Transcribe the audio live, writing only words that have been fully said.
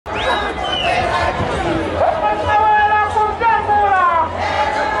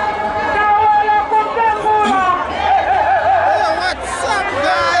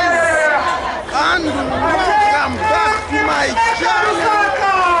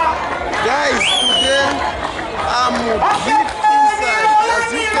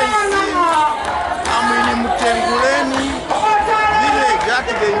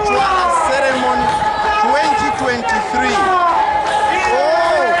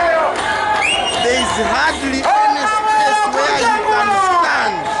hardly any space where you can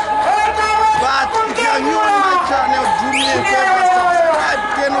stand. But if you are new on my channel, do me a favor, subscribe,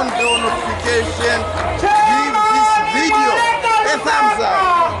 turn on the notification, give this video a thumbs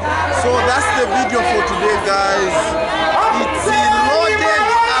up. So that's the video for today, guys. It's loaded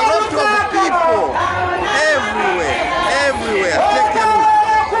a lot of people everywhere. Take a look.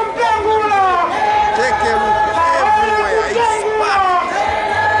 Take a look everywhere. It's packed.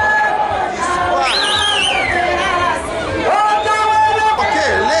 It's packed.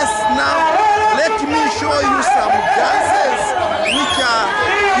 Okay, let me show you some dances which are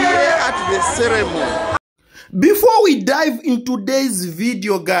here at the ceremony. Before we dive into today's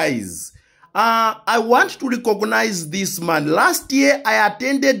video, guys, I want to recognize this man. Last year, I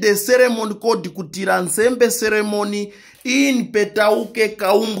attended the ceremony called Kutira Nsembe ceremony in Petauke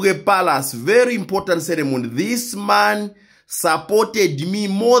Kaumbwe Palace. Very important ceremony. This man supported me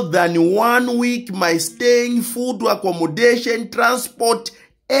more than 1 week. My staying, food, accommodation, transport,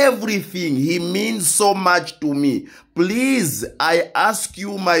 everything. He means so much to me. Please, I ask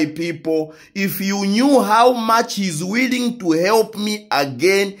you, my people, if you knew how much he's willing to help me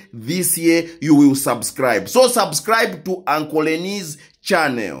again this year, you will subscribe. So subscribe to Uncle Lenny's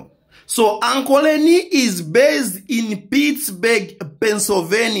channel. So Uncle Lenny is based in Pittsburgh,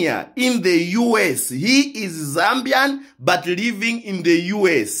 Pennsylvania, in the US. He is Zambian, but living in the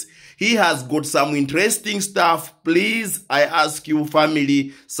US. He has got some interesting stuff. Please, I ask you,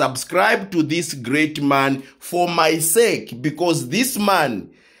 family, subscribe to this great man for my sake, because this man,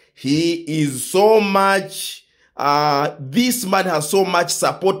 he is so much, this man has so much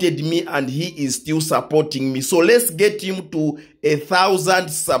supported me and he is still supporting me. So let's get him to 1,000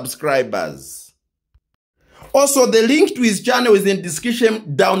 subscribers. Also, the link to his channel is in the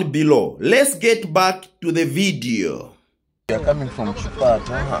description down below. Let's get back to the video. We are coming from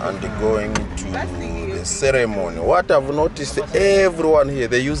Chipata and going to the ceremony. What I've noticed, everyone here,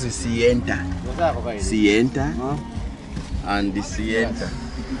 they use the sienta and the sienta.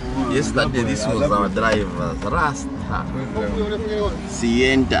 Yesterday, this was our driver's Rasta.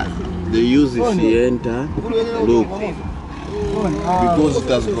 Sienta. They use the sienta. Look. Because it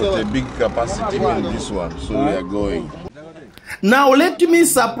has got a big capacity in this one. So we are going. Now let me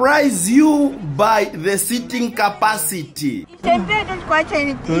surprise you by the seating capacity.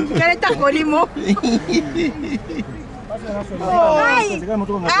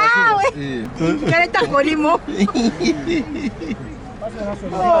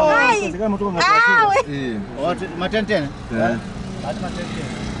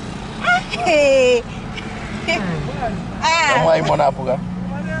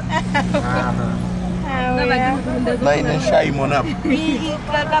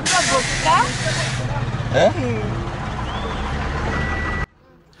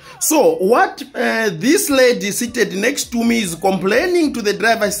 So what this lady seated next to me is complaining to the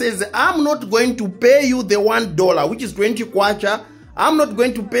driver, says, I'm not going to pay you the $1, which is 20 kwacha. I'm not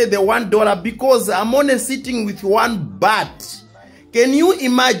going to pay the $1 because I'm only sitting with one butt. Can you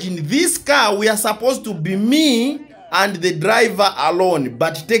imagine? This car, we are supposed to be me and the driver alone,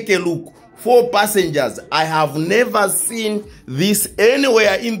 but take a look. 4 passengers. I have never seen this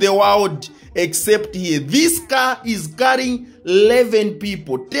anywhere in the world except here. This car is carrying 11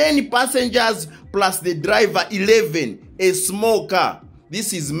 people. 10 passengers plus the driver, 11. A small car.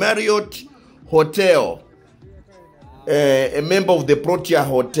 This is Marriott Hotel. A member of the Protea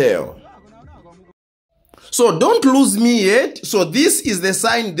Hotel. So don't lose me yet. So this is the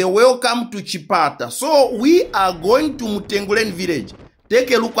sign, the welcome to Chipata. So we are going to Mutengulen village.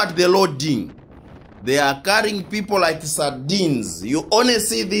 Take a look at the loading. They are carrying people like sardines. You only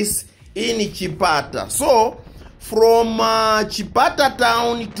see this in Chipata. So, from Chipata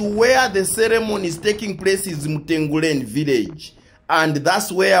town to where the ceremony is taking place is Mutengulen village. And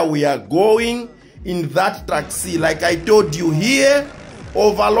that's where we are going in that taxi. Like I told you here,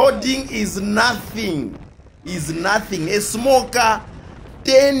 overloading is nothing. Is nothing. A small car,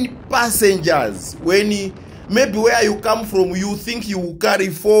 10 passengers. Maybe where you come from, you think you will carry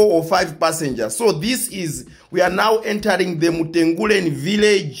 4 or 5 passengers. So this is, we are now entering the Mutengulen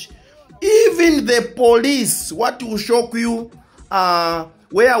village. Even the police, what will shock you,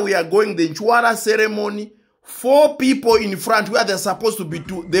 where we are going, the Ncwala ceremony, 4 people in front where they're supposed to be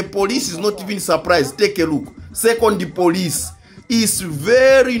 2. The police is not even surprised. Take a look. Second, the police is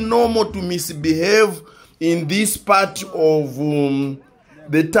very normal to misbehave in this part of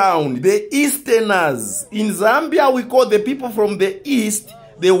the town. The Easterners. In Zambia, we call the people from the East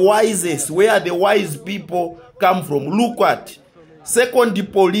the wisest, where the wise people come from. Look at. Second, the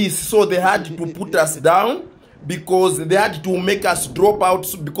police. So they had to put us down. because they had to make us drop out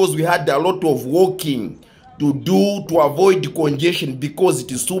because we had a lot of walking to do to avoid congestion because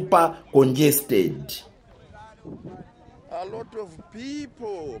it is super congested. A lot of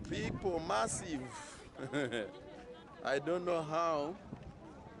people, massive. I don't know how,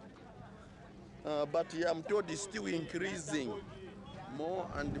 but yeah, I'm told it's still increasing. More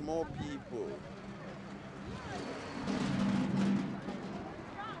and more people.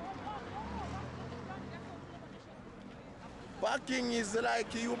 Parking is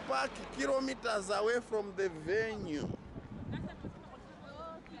like you park kilometers away from the venue.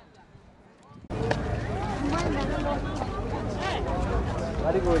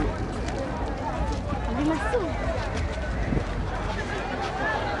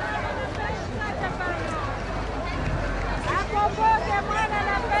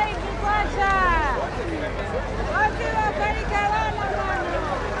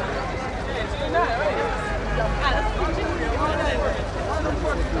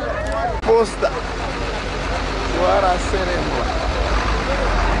 Posta. Ncwala ceremony.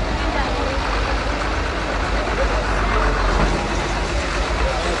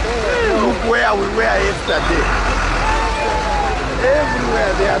 Look where we were yesterday.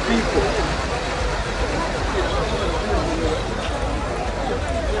 Everywhere there are people.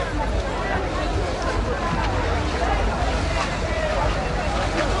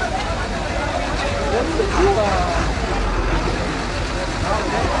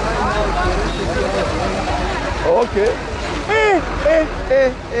 Okay.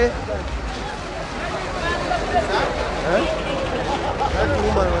 That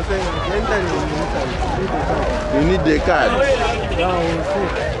woman was saying, you need the card.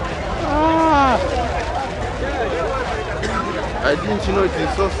 I didn't know it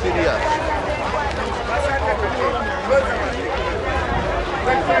is so serious.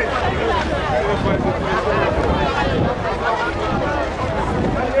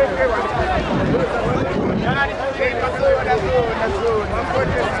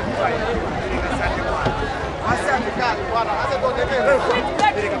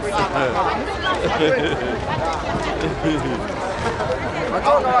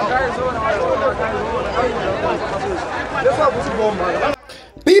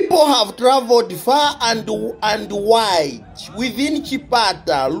 People have traveled far and wide within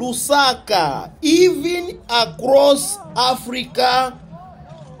Chipata, Lusaka, even across Africa,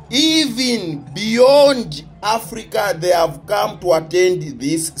 even beyond Africa. They have come to attend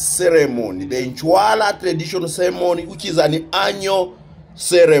this ceremony, the Ncwala traditional ceremony, which is an annual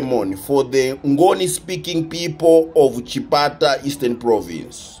ceremony for the Ngoni speaking people of Chipata, Eastern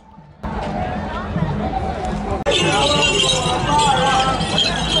Province.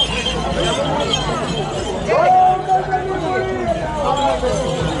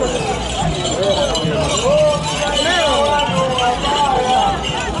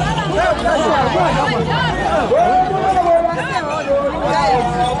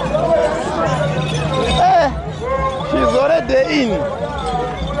 She's already in.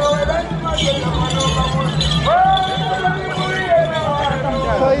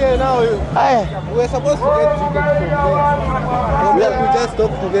 So yeah, now we're supposed to get tickets from there. We have to just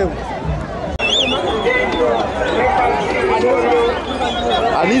talk to them.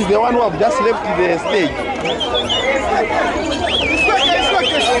 And he's the one who have just left the stage.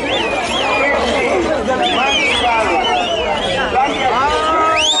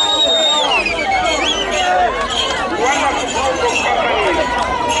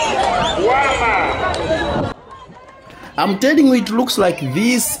 I'm telling you, it looks like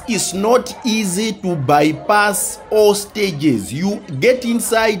this is not easy to bypass all stages. You get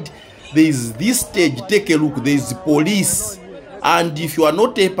inside, there's this stage, take a look, there's police. And if you are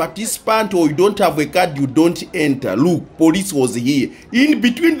not a participant or you don't have a card, you don't enter. Look, police was here. In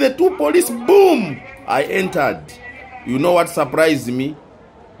between the two police, boom, I entered. You know what surprised me?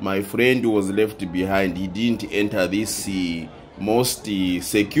 My friend was left behind. He didn't enter this most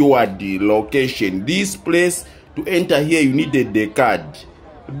secured location. This place, to enter here, you needed the card.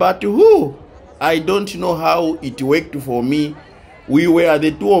 But I don't know how it worked for me. We were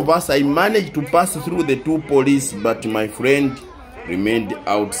the two of us. I managed to pass through the two police, but my friend remained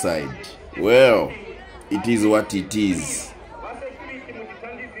outside. Well, it is what it is.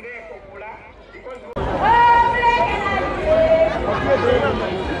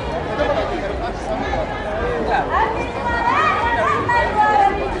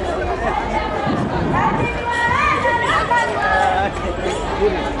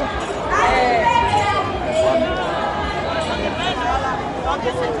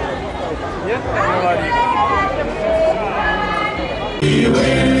 Yeah.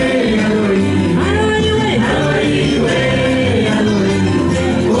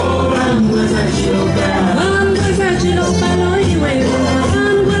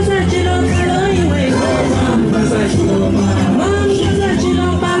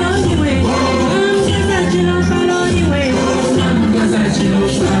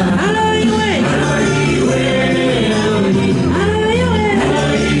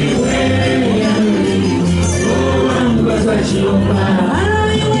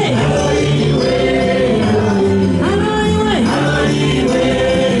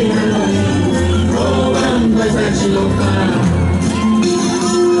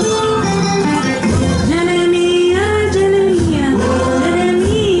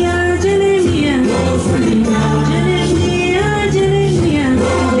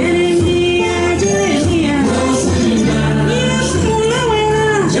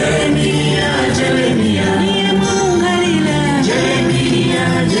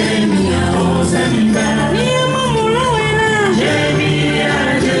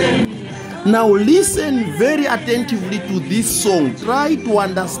 Now listen very attentively to this song. Try to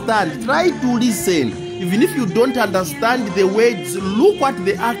understand, try to listen. Even if you don't understand the words, look at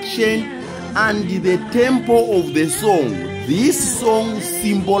the action and the tempo of the song. This song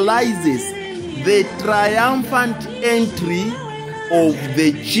symbolizes the triumphant entry of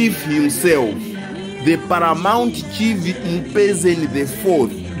the chief himself, the paramount chief Mpezeni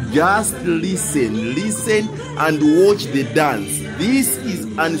IV. Just listen, listen and watch the dance. This is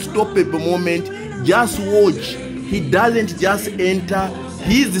an unstoppable moment. Just watch. He doesn't just enter.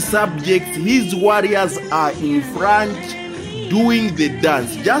 His subjects, his warriors are in front doing the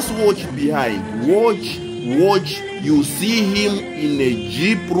dance. Just watch behind. Watch, watch. You see him in a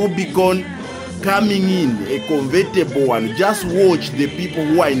Jeep Rubicon coming in, a convertible one. Just watch the people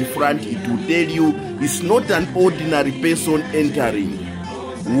who are in front. It will tell you it's not an ordinary person entering.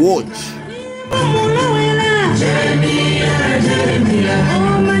 Watch.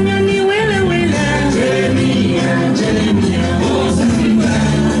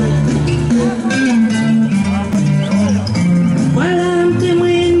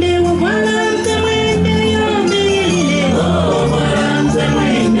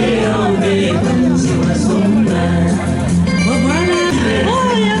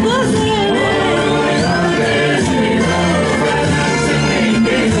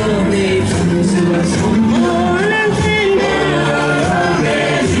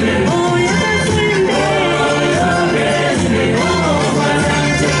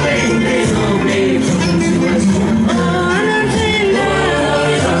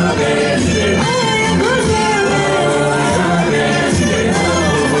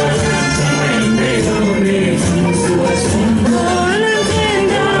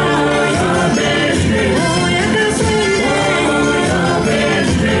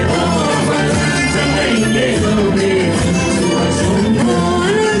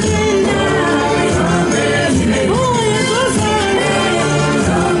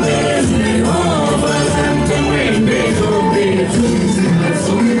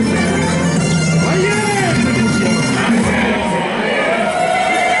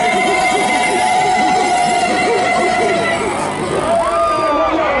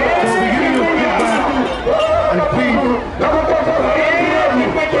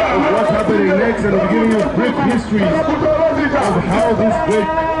 And the beginning of great histories of how this great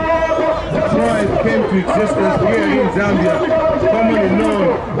tribe came to existence here in Zambia, commonly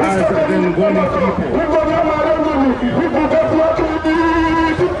known as the Ngoni people.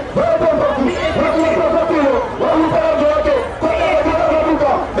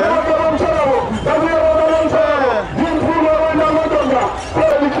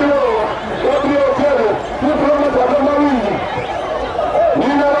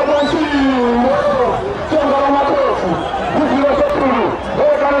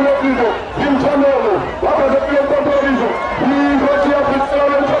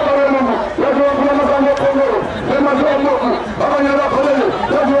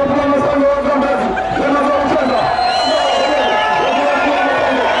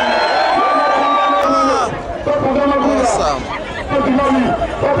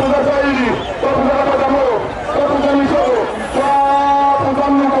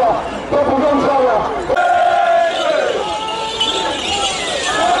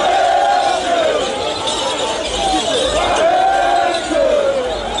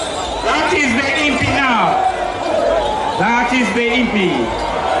 That is the impi.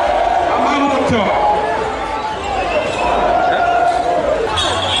 Amamoto.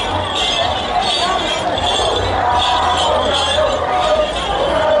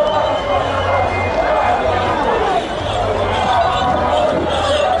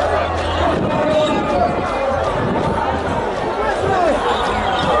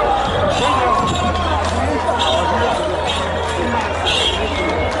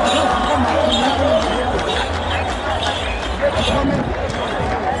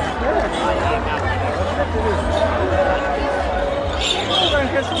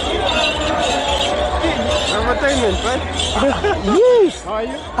 Traveltainment, right? Yes. How are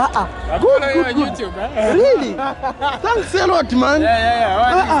you? Good, Good, good, on good. YouTube, man. Really? Thanks a lot, man.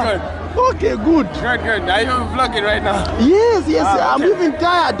 Yeah. Okay, good. Good. Are you vlogging right now? Yes, okay. I'm even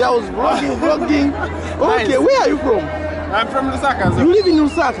tired. I was vlogging. Okay, Nice. Where are you from? I'm from Lusaka. You live in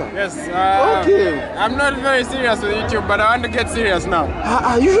Lusaka? Yes. Okay. I'm not very serious with YouTube, but I want to get serious now.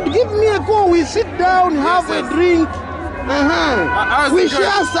 You should give me a call. We sit down, have yes. a drink. We good.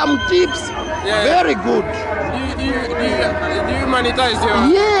 share some tips. Yeah. Very good. Do you monetize your...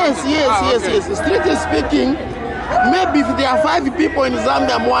 Yes. Okay. Strictly speaking, maybe if there are 5 people in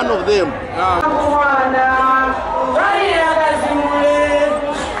Zambia, I'm one of them.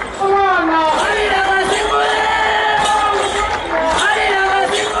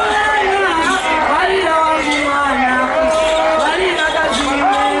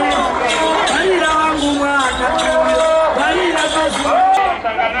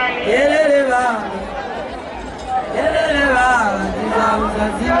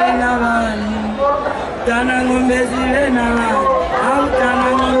 zive na vanhu, tana ng'ombe zive na vanhu, au tana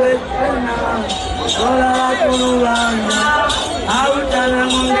ng'ombe zive na vanhu, dola wakulu vanga, au tana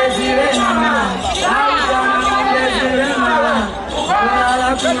ng'ombe zive na vanhu, au tana ng'ombe zive na vanhu, dola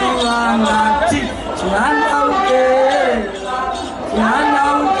wakulu vanga, chihanda ukela.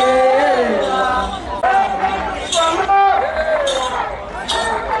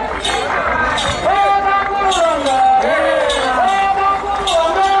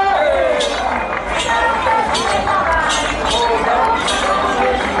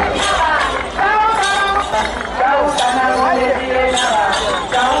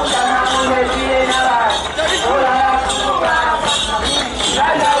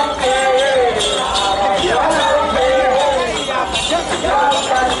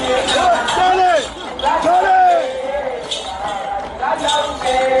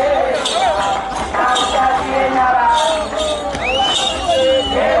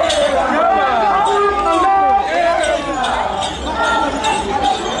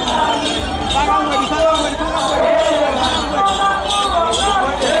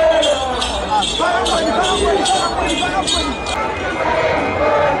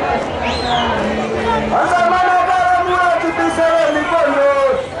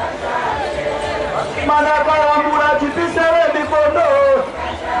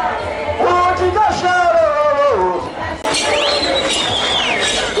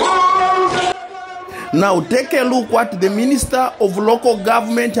 Now take a look what the Minister of Local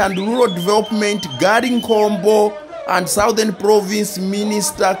Government and Rural Development, Gary Nkombo, and Southern Province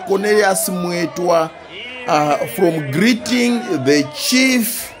Minister Cornelius Mwetwa from greeting the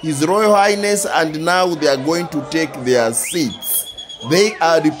Chief, His Royal Highness, and now they are going to take their seats. They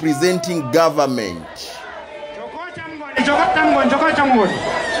are representing government.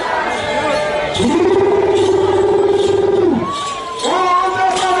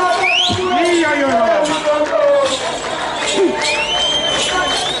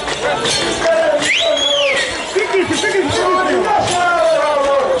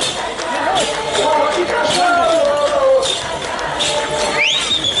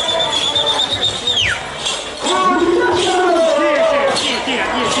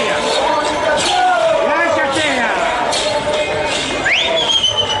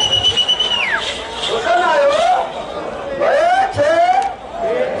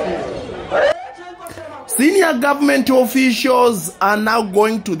 Senior government officials are now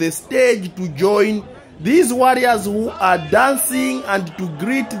going to the stage to join these warriors who are dancing and to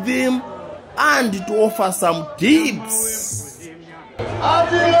greet them and to offer some tips.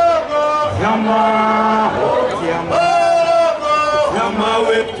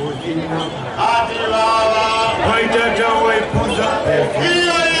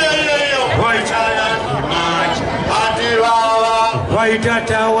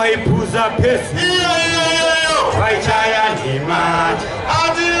 Waitata waipuza pesi Waichaya himaji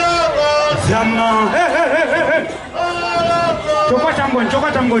Zama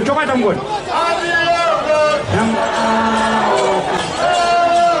Choka tamgon Pompamgon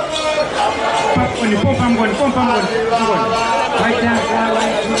Waitata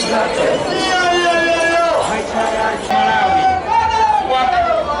waipuza pesi Waichaya Malawi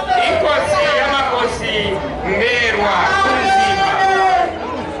Ikosi yamakosi Mberwa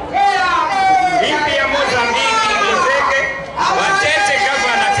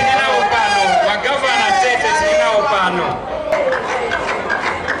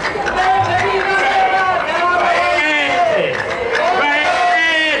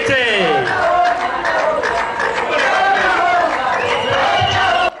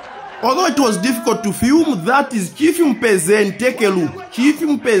Although it was difficult to film, that is Chief Mpezen. Take a look. Chief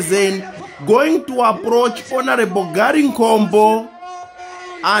Mpezen going to approach Honorable Gary Nkombo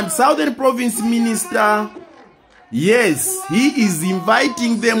and Southern Province Minister. Yes, he is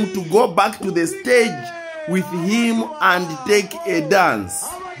inviting them to go back to the stage with him and take a dance.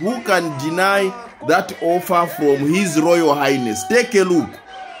 Who can deny that offer from His Royal Highness? Take a look.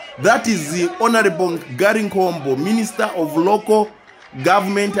 That is the Honorable Gary Nkombo, Minister of Local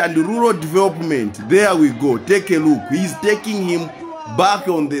Government and Rural Development. There we go. Take a look. He's taking him back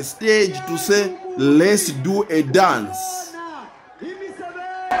on the stage to say, let's do a dance.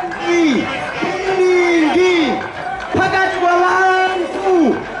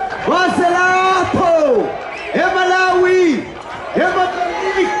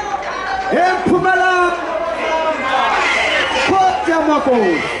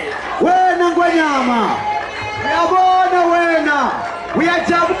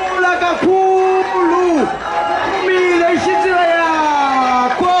 Uyajabula kakulu kumile ishitira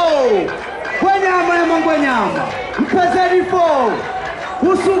yako kwenyama ya mangwenyama Mpezeni 4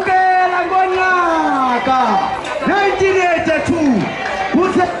 kusukela ngonyaka 1982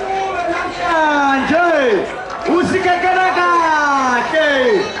 kuze namhlanje usikekela kahle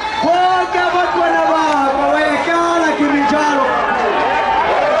bonke abantwana bakho bayehlala Kilimanjaro.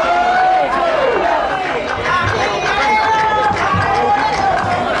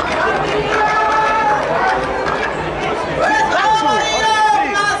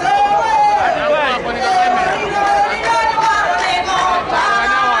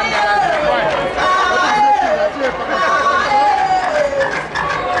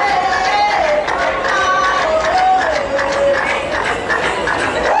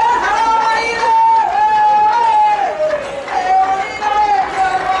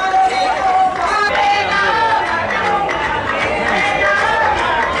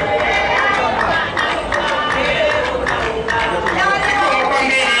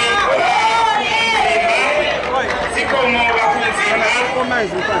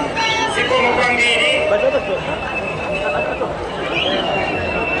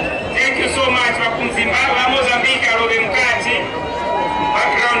 Thank you so much Wakumzimba wa Mozambique alobe mkati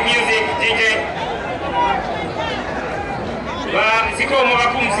background music DJ sikomo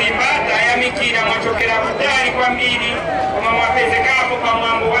Wakumzimba tayamikira mwachokera kutali kwa mbili kama mwapeze kapo kwa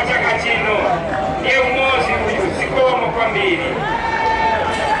mwambo wa chakachino ye umozi sikomo kwa mbili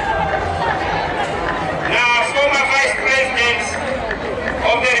na former Vice President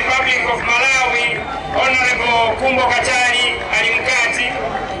of the Republic of Malawi Honorable Kumbo Kachari alimkati.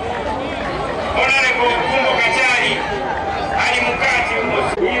 Honorable Kumbo Kachari alimkati.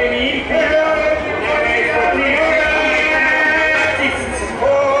 Hiyo ni ipi?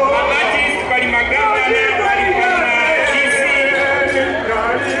 Artist pali magana na pali jinsi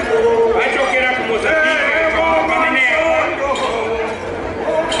achokera ku Mozambique kwa meneo.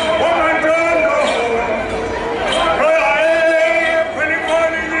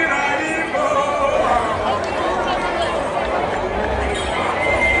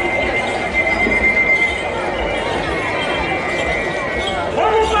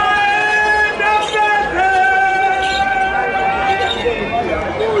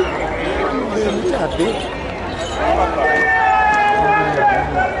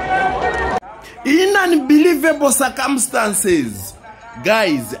 In unbelievable circumstances,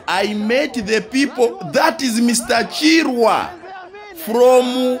 guys, I met the people. That is Mr. Chirwa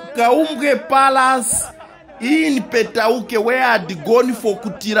from Kaumbwe Palace in Petauke, where I had gone for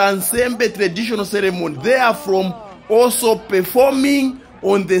Kutira Nsembe traditional ceremony. They are from also performing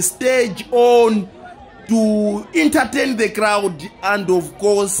on the stage on to entertain the crowd, and of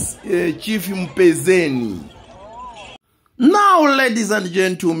course Chief Mpezeni. Now, ladies and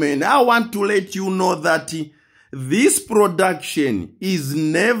gentlemen, I want to let you know that this production is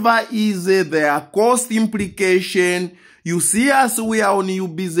never easy. There are cost implications. You see us, we are on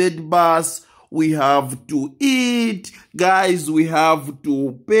UBZ bus. We have to eat. Guys, we have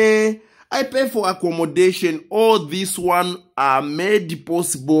to pay. I pay for accommodation. All this one are made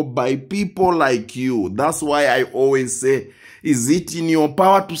possible by people like you. That's why I always say, is it in your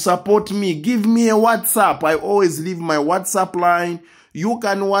power to support me? Give me a WhatsApp. I always leave my WhatsApp line. You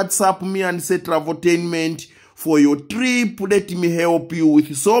can WhatsApp me and say Traveltainment for your trip. Let me help you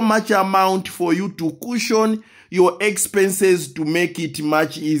with so much amount for you to cushion your expenses to make it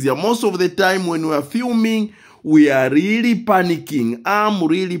much easier. Most of the time when we are filming, we are really panicking. I'm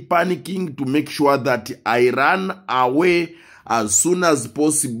really panicking to make sure that I run away as soon as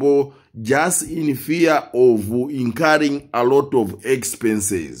possible, just in fear of incurring a lot of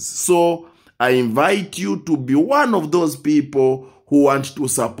expenses. So I invite you to be one of those people who want to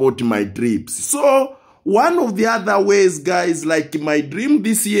support my trips. So one of the other ways, guys, like my dream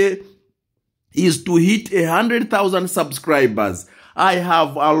this year is to hit 100,000 subscribers. I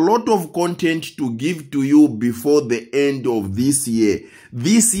have a lot of content to give to you before the end of this year.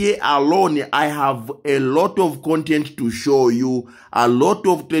 This year alone, I have a lot of content to show you, a lot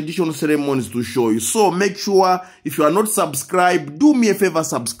of traditional ceremonies to show you. So make sure, if you are not subscribed, do me a favor,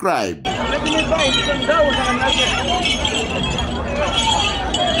 subscribe.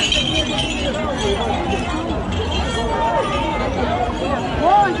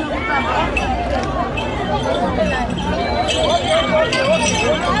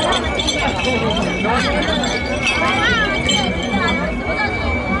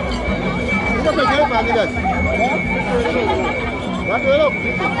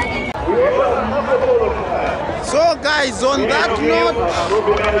 So guys, on that note,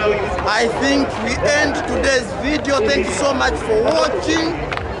 I think we end today's video. Thank you so much for watching,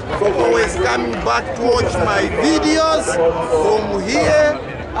 for always coming back to watch my videos from here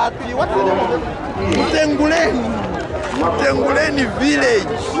at the, what's the name of it? Tenguleni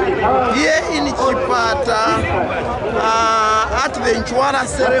village here in Chipata at the Ncwala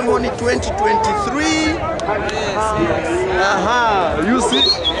ceremony 2023. You see,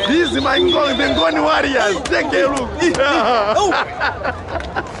 this is my Ngoni warriors. Take a look.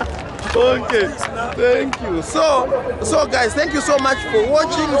 Okay, thank you. So guys, thank you so much for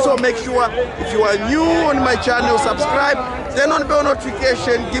watching. So make sure if you are new on my channel, subscribe, turn on bell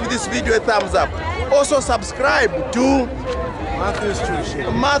notification, give this video a thumbs up. Also subscribe to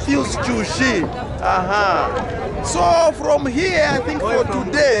Matthew's Chushi. So from here, I think for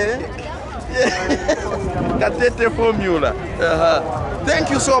today, Katete formula. Thank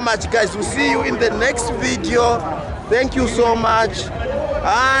you so much, guys. We'll see you in the next video. Thank you so much.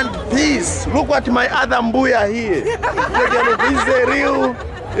 And peace. Look at my other mbuya here. He's a real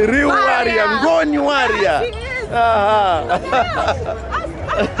warrior. Ngoni warrior.